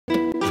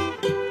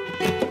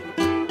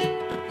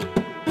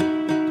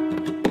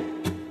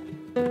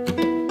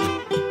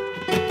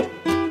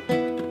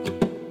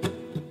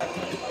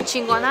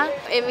chingona.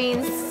 It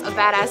means a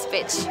badass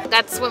bitch.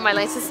 That's what my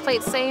license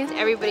plate says.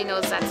 Everybody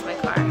knows that's my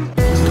car.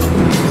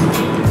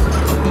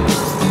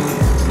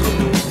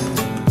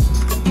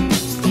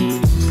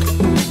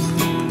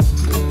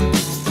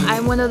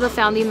 I'm one of the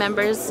founding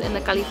members in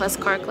the Califas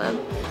Car Club,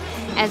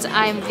 and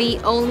I'm the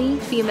only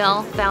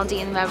female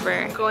founding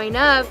member. Growing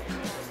up,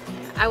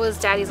 I was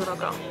daddy's little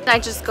girl. I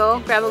just go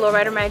grab a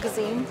lowrider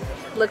magazine,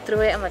 look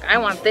through it, I'm like, I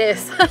want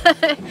this.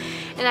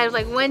 And I was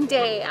like, one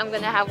day I'm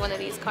gonna have one of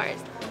these cars.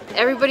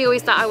 Everybody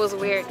always thought I was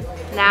weird.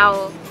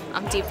 Now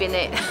I'm deep in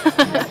it.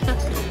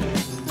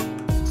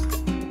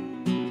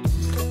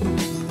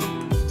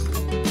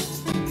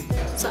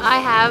 So I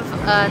have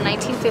a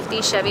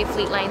 1950 Chevy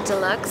Fleetline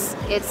Deluxe.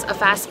 It's a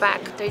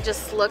fastback. They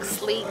just look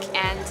sleek,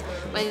 and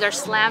when they're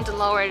slammed and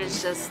lowered,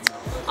 it's just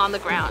on the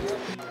ground.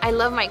 I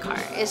love my car.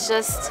 It's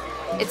just,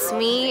 it's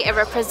me. It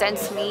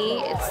represents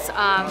me.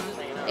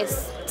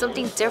 It's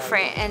something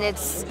different, and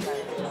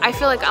I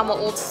feel like I'm an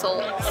old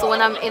soul. So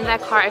when I'm in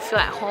that car, I feel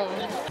at home.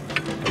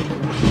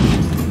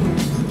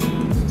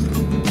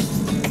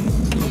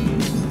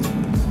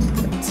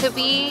 To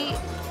be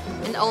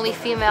an only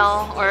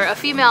female or a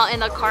female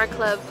in a car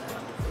club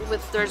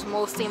there's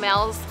mostly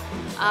males,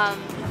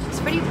 it's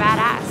pretty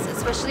badass,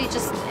 especially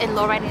just in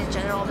lowriding in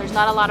general. There's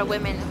not a lot of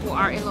women who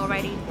are in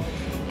lowriding,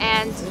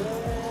 and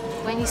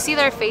when you see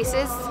their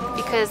faces,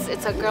 because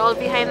it's a girl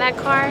behind that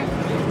car,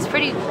 it's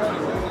pretty,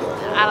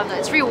 I don't know,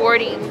 it's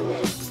rewarding.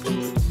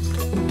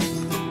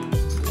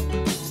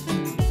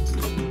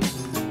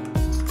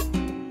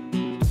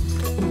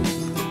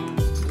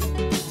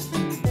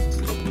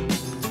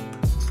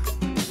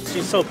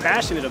 She's so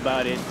passionate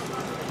about it,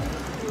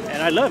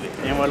 and I love it.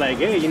 And we're like,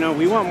 hey, you know,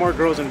 we want more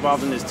girls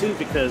involved in this too,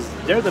 because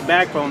they're the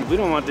backbone. We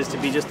don't want this to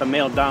be just a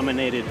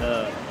male-dominated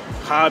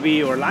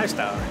hobby or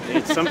lifestyle.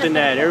 It's something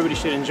that everybody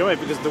should enjoy,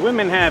 because the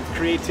women have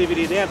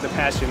creativity, they have the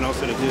passion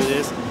also to do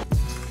this.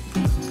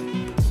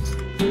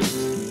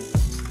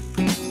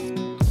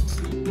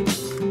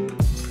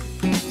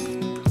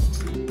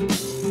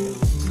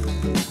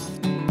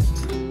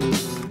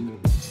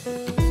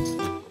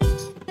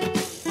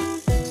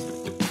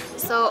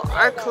 So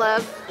our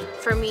club,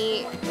 for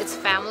me, it's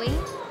family.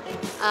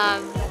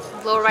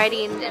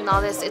 Lowriding and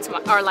all this, it's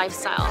our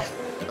lifestyle.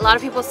 A lot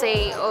of people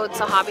say, oh, it's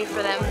a hobby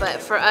for them, but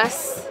for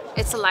us,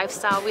 it's a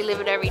lifestyle. We live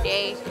it every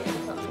day.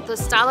 The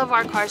style of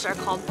our cars are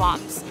called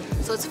bombs.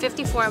 So it's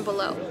 54 and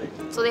below.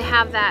 So they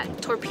have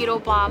that torpedo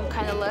bomb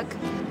kind of look.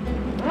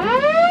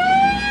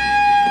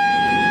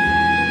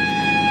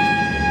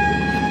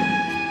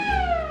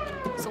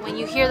 So when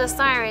you hear the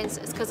sirens,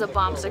 it's because the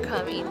bombs are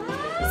coming.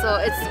 So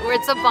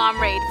it's a bomb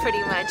raid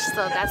pretty much.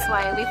 So that's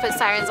why we put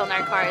sirens on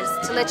our cars,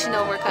 to let you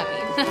know we're coming.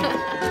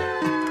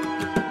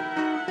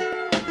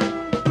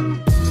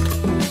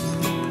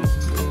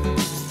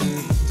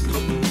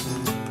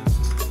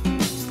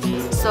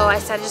 So I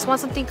said, I just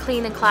want something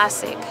clean and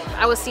classic.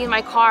 I was seeing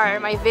my car,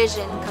 my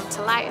vision come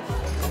to life.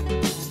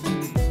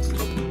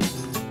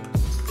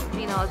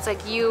 You know, it's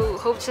like you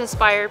hope to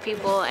inspire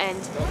people, and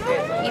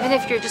even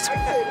if you're just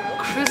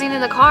cruising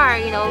in the car,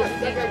 you know,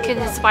 you can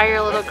inspire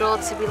a little girl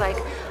to be like,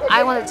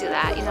 I want to do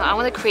that, you know, I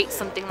want to create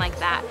something like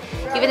that.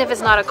 Even if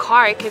it's not a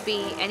car, it could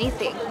be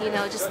anything, you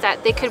know, just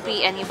that they could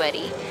be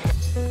anybody.